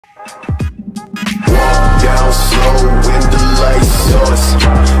Walk down slow when the lights on.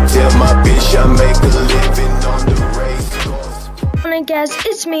 Tell my bitch I make a living on the race course. Morning guys,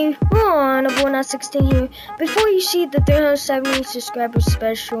 it's me, Ron of 1916 here. Before you see the 370 subscribers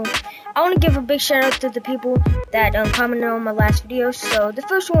special, I want to give a big shout out to the people that commented on my last video. So the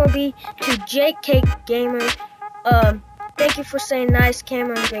first one will be to Jake Cake Gamer. Thank you for saying nice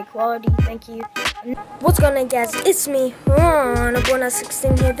camera and great quality. Thank you. What's going on guys, it's me, Ron of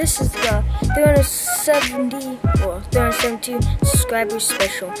 1916 here. This is the 372 subscribers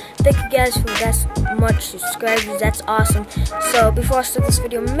special. Thank you guys for that much subscribers, that's awesome. So before I start this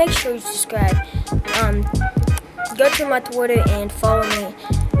video, make sure you subscribe. Go to my Twitter and follow me.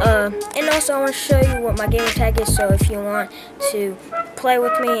 And also I want to show you what my gamer tag is, so if you want to play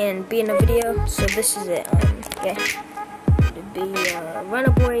with me and be in a video, so this is it. Yeah. It'd be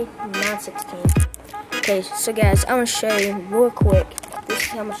Runnerboy 916. Okay, so guys, I want to show you real quick. This is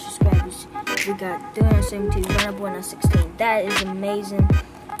how much subscribers we got. 372 Runnerboy 916. That is amazing.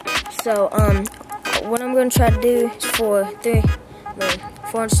 So what I'm gonna try to do is for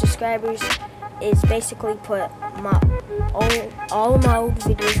 400 subscribers is basically put my all of my old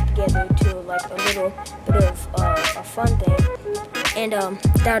videos together to like a little bit of a fun thing, and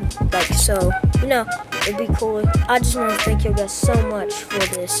that like, so you know, it'd be cool. I just want to thank you guys so much for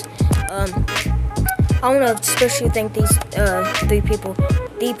this. I want to especially thank these three people.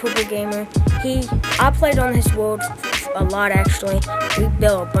 The Purple Gamer, I played on his world a lot actually. We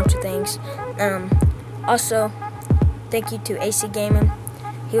built a bunch of things. Also, thank you to AC Gaming.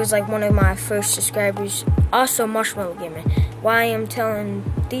 He was like one of my first subscribers. Also, Marshmallow Gaming. Why I am telling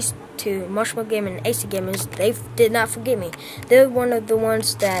these two, Marshmallow Gaming and AC Gaming, they did not forget me. They're one of the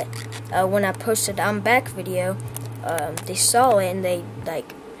ones that when I posted I'm Back video, they saw it and they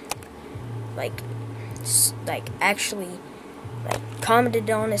actually commented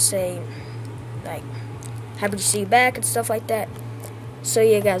on it, say happy to see you back and stuff like that. So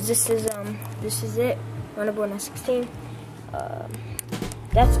yeah guys, this is it. Runnerboy 916.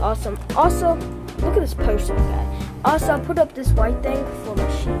 That's awesome. Also, look at this person guy. Also, I put up this white thing for my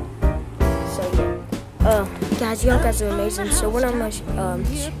sheet. So yeah, guys, y'all guys are amazing. So what I'm gonna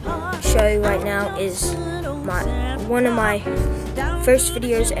show you right now is one of my first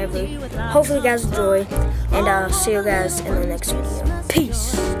videos ever. Hopefully you guys enjoy, and I'll see you guys in the next video.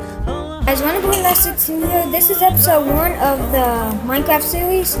 Peace. Guys, Runnerboy 916 here. This is episode 1 of the Minecraft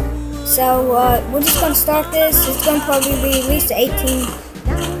series. So we're just gonna start this. It's gonna probably be at least 18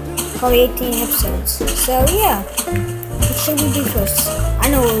 episodes. So yeah, what should we do first? I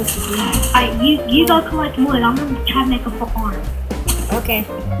know what we should do. Alright, you go collect wood. I'm gonna try to make a farm. Okay.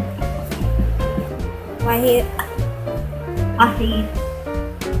 Right here. I see you.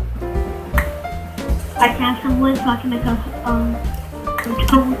 I can have some wood so I can make some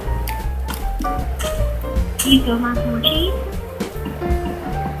tools. You go mine some more cheese.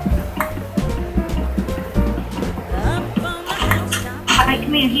 Alright,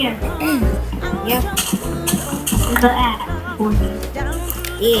 come here. Yep. There's an axe for you.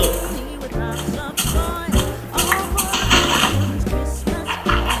 Yeah.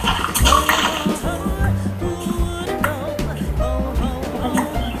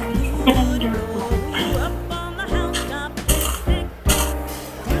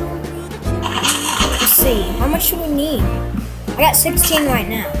 Let's see, how much do we need? I got 16 right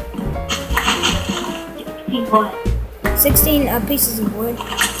now. 16 what? 16 pieces of wood.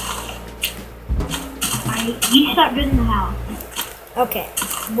 Alright, you start building the house. Okay.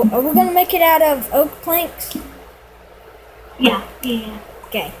 Are we gonna make it out of oak planks? Yeah.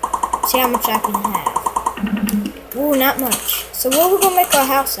 Okay. See how much I can have. Ooh, not much. So where are we gonna make our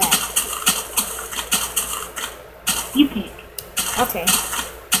house at? You pick. Okay.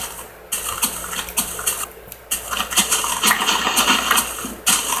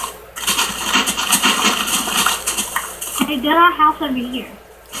 Hey, get our house over here.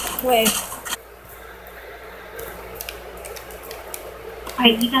 Wait.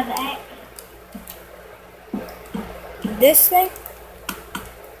 Alright, you got the axe? This thing?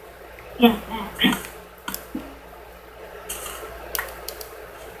 Yeah, axe.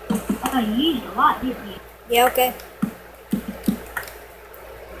 Oh, you used a lot, didn't you? Yeah, okay.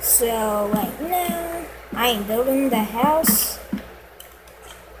 So, right now, I am building the house.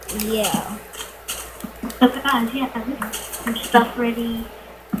 Yeah. So guys, yeah, some stuff ready.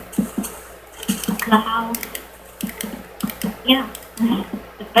 The house. Yeah, the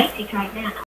basics right now.